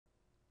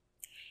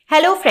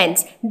Hello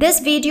friends,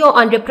 this video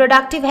on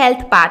reproductive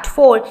health part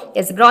 4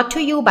 is brought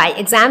to you by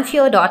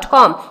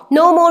examfear.com.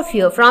 No more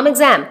fear from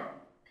exam.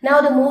 Now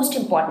the most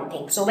important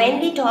thing. So when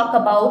we talk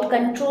about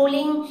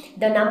controlling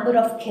the number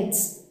of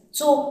kids,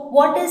 so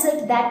what is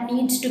it that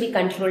needs to be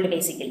controlled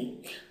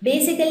basically?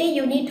 Basically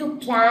you need to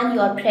plan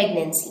your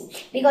pregnancy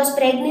because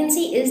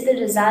pregnancy is the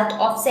result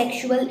of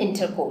sexual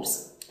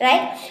intercourse,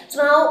 right?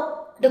 So now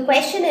the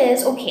question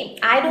is, okay,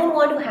 I don't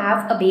want to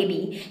have a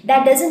baby.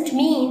 That doesn't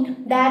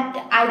mean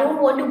that I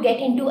don't want to get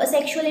into a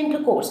sexual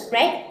intercourse,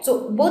 right?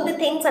 So both the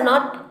things are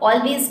not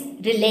always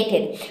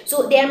related.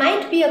 So there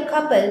might be a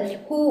couple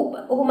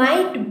who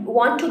might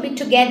want to be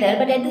together,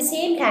 but at the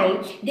same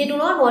time, they do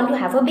not want to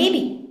have a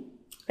baby,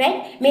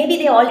 right? Maybe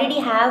they already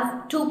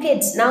have 2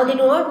 kids. Now they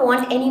do not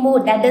want any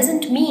more. That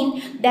doesn't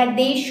mean that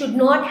they should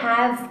not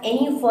have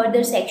any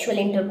further sexual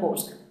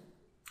intercourse,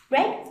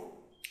 right?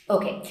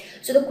 Okay,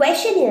 so the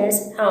question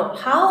is,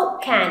 how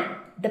can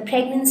the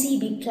pregnancy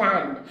be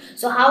planned?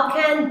 So how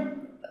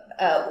can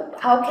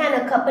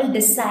a couple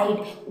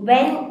decide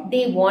when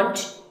they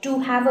want to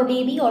have a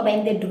baby or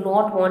when they do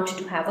not want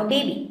to have a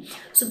baby?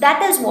 So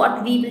that is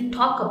what we will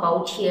talk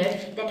about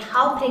here, that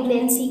how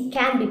pregnancy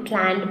can be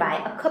planned by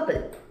a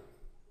couple.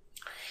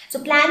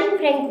 So planning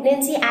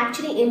pregnancy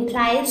actually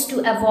implies to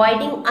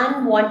avoiding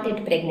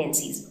unwanted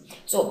pregnancies.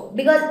 So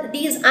because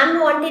these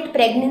unwanted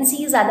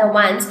pregnancies are the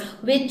ones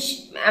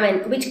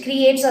which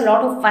creates a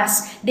lot of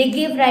fuss. They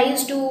give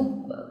rise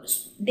to,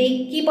 they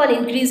keep on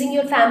increasing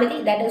your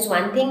family. That is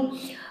one thing.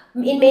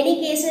 In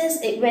many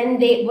cases, when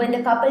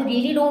the couple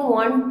really don't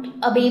want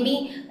a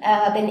baby,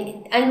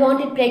 when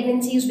unwanted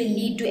pregnancies will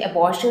lead to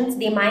abortions.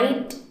 They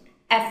might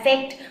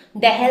affect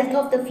the health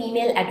of the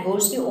female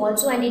adversely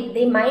also, and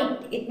it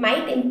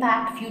might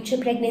impact future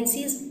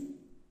pregnancies.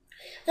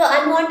 So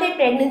unwanted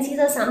pregnancies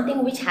are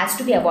something which has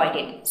to be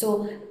avoided.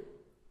 So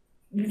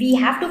we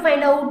have to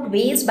find out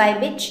ways by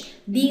which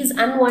these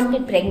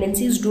unwanted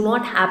pregnancies do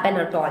not happen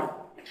at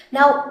all.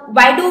 Now,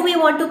 why do we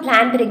want to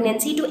plan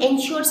pregnancy? To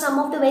ensure some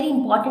of the very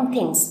important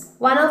things.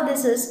 One of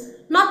this is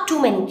not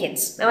too many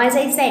kids. Now, as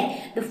I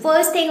said, the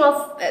first thing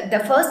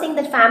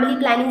that family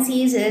planning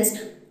says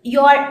is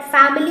your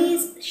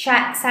family's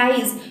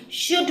size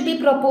should be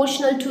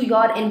proportional to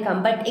your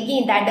income. But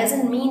again, that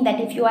doesn't mean that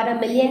if you are a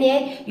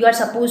millionaire, you are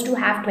supposed to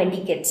have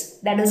 20 kids.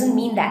 That doesn't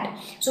mean that.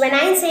 So when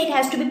I say it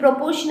has to be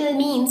proportional,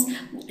 means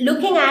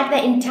looking at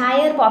the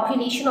entire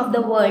population of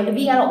the world,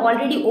 we are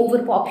already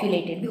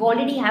overpopulated. We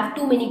already have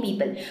too many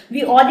people.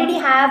 We already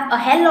have a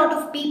hell lot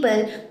of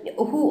people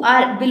who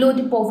are below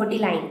the poverty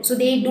line. So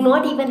they do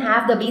not even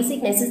have the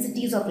basic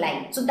necessities of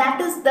life. So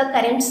that is the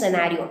current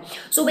scenario.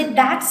 So with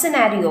that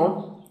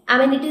scenario,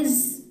 it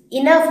is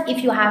enough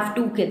if you have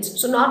 2 kids,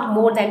 so not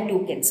more than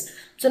 2 kids.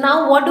 So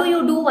now what do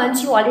you do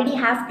once you already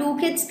have 2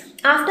 kids?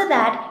 After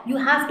that, you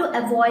have to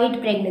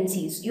avoid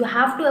pregnancies. You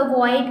have to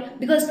avoid,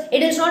 because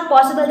it is not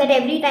possible that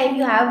every time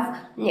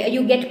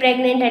you get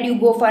pregnant and you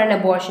go for an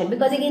abortion,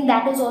 because again,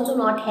 that is also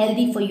not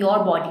healthy for your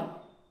body.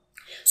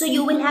 So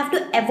you will have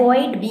to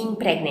avoid being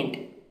pregnant,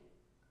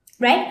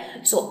 right?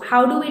 So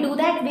how do we do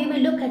that? We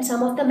will look at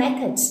some of the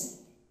methods.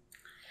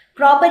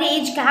 Proper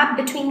age gap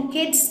between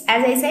kids,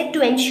 as I said,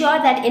 to ensure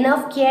that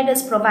enough care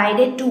is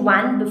provided to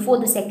one before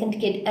the second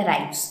kid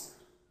arrives.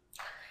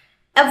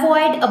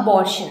 Avoid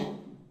abortion,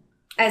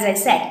 as I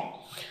said.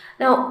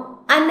 Now,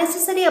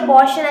 unnecessary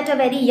abortion at a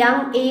very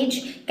young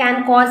age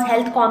can cause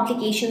health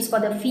complications for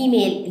the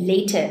female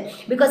later,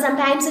 because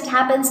sometimes it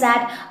happens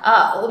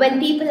that when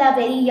people are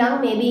very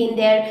young, maybe in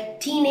their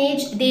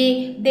teenage,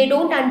 they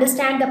don't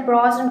understand the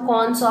pros and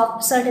cons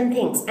of certain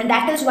things, and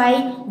that is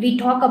why we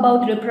talk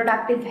about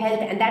reproductive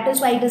health, and that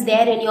is why it is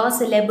there in your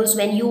syllabus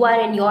when you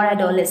are in your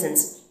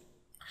adolescence,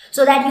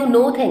 so that you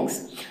know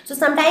things. So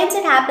sometimes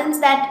it happens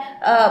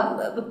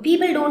that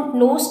people don't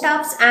know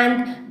stuffs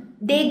and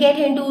they get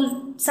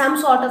into some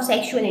sort of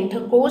sexual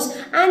intercourse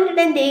and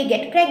then they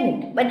get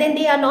pregnant, but then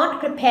they are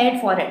not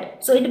prepared for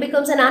it. So it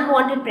becomes an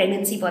unwanted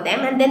pregnancy for them,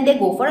 and then they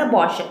go for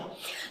abortion.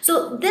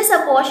 So this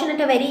abortion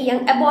at a very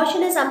young,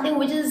 abortion is something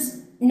which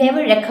is never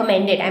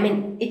recommended.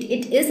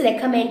 It is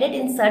recommended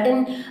in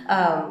certain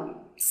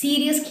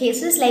serious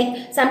cases.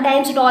 Like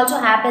sometimes it also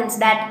happens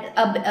that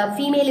a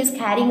female is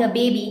carrying a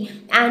baby,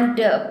 and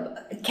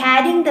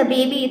carrying the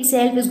baby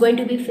itself is going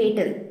to be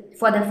fatal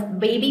for the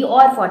baby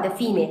or for the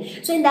female.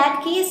 So in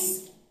that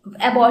case,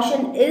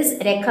 abortion is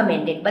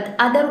recommended. But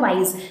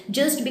otherwise,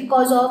 just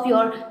because of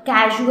your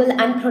casual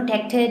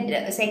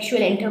unprotected sexual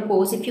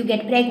intercourse, if you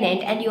get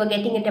pregnant and you are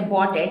getting it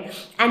aborted,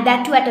 and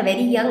that too at a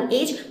very young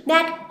age,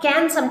 that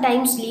can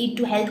sometimes lead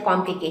to health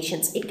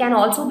complications. It can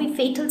also be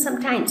fatal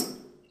sometimes.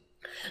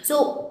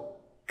 So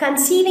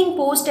conceiving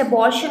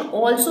post-abortion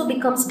also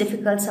becomes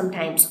difficult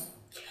sometimes.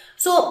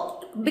 So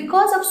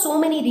because of so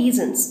many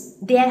reasons,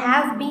 there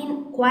have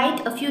been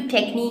quite a few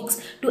techniques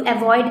to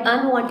avoid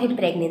unwanted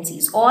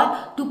pregnancies or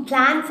to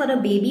plan for a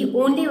baby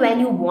only when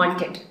you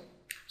want it.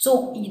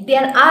 So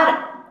there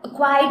are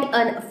quite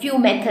a few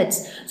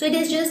methods. So it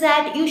is just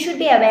that you should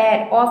be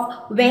aware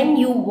of when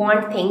you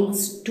want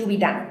things to be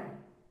done.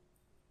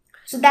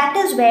 So that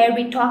is where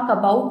we talk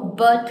about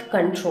birth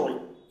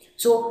control.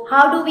 So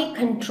how do we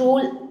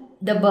control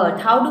the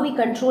birth? How do we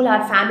control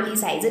our family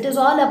size? It will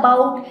all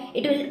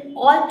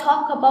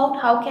talk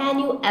about how can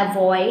you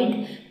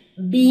avoid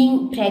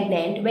being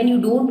pregnant when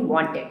you don't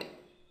want it.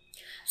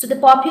 So the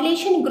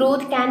population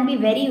growth can be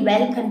very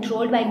well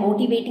controlled by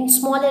motivating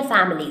smaller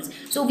families.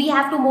 So we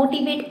have to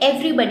motivate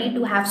everybody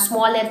to have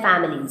smaller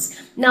families.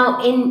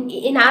 Now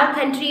in our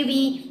country,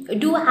 we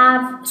do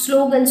have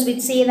slogans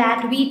which say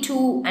that we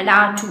two and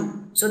our two.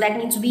 So that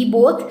means we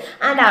both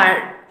and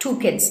our two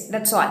kids,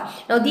 that's all.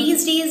 Now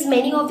these days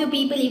many of the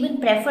people even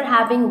prefer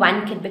having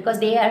one kid because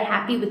they are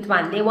happy with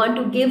one. They want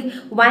to give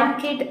one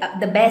kid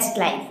the best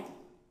life.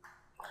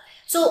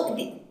 So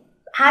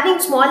having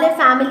smaller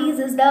families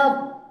is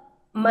the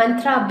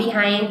mantra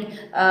behind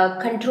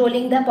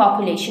controlling the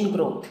population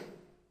growth.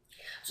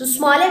 So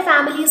smaller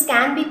families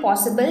can be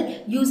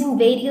possible using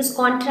various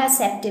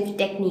contraceptive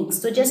techniques.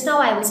 So just now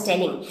I was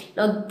telling,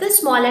 now this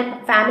smaller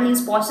family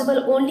is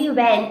possible only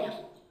when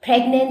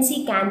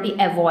pregnancy can be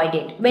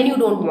avoided, when you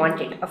don't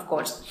want it, of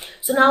course.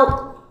 So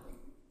now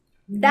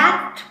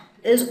that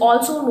is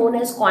also known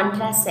as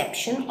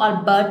contraception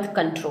or birth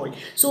control.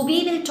 So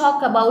we will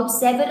talk about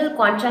several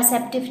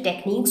contraceptive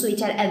techniques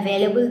which are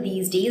available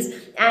these days,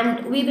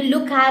 and we will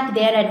look at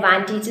their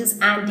advantages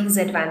and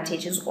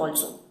disadvantages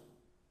also.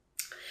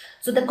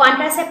 So the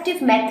contraceptive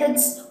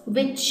methods,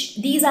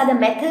 these are the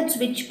methods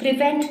which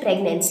prevent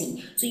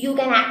pregnancy. So you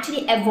can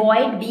actually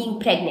avoid being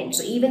pregnant.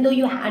 So even though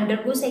you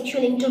undergo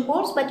sexual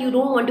intercourse but you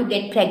don't want to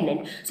get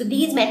pregnant, so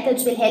these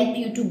methods will help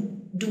you to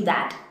do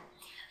that.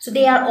 So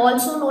they are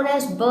also known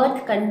as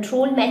birth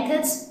control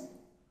methods.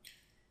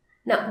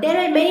 Now, there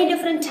are many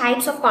different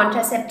types of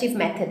contraceptive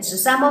methods. So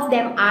some of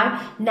them are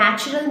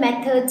natural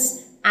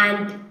methods,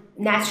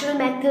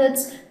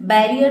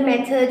 barrier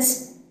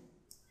methods,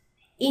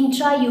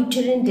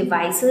 intrauterine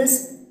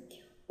devices,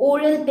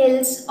 oral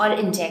pills or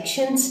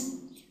injections,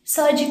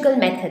 surgical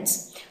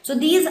methods. So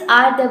these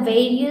are the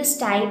various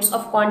types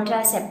of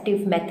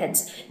contraceptive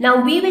methods.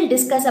 Now we will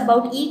discuss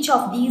about each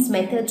of these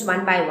methods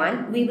one by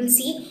one. We will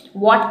see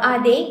what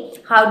are they,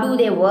 how do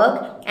they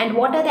work, and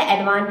what are the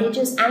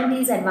advantages and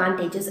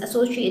disadvantages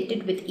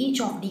associated with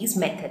each of these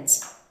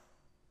methods.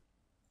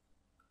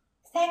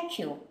 Thank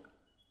you.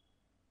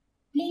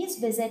 Please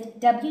visit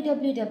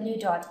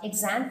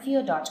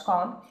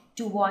www.examfear.com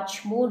to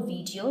watch more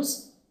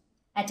videos,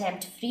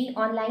 attempt free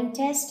online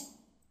test,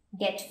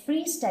 get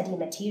free study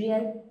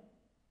material,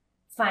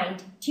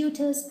 find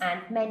tutors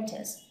and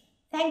mentors.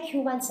 Thank you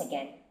once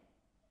again.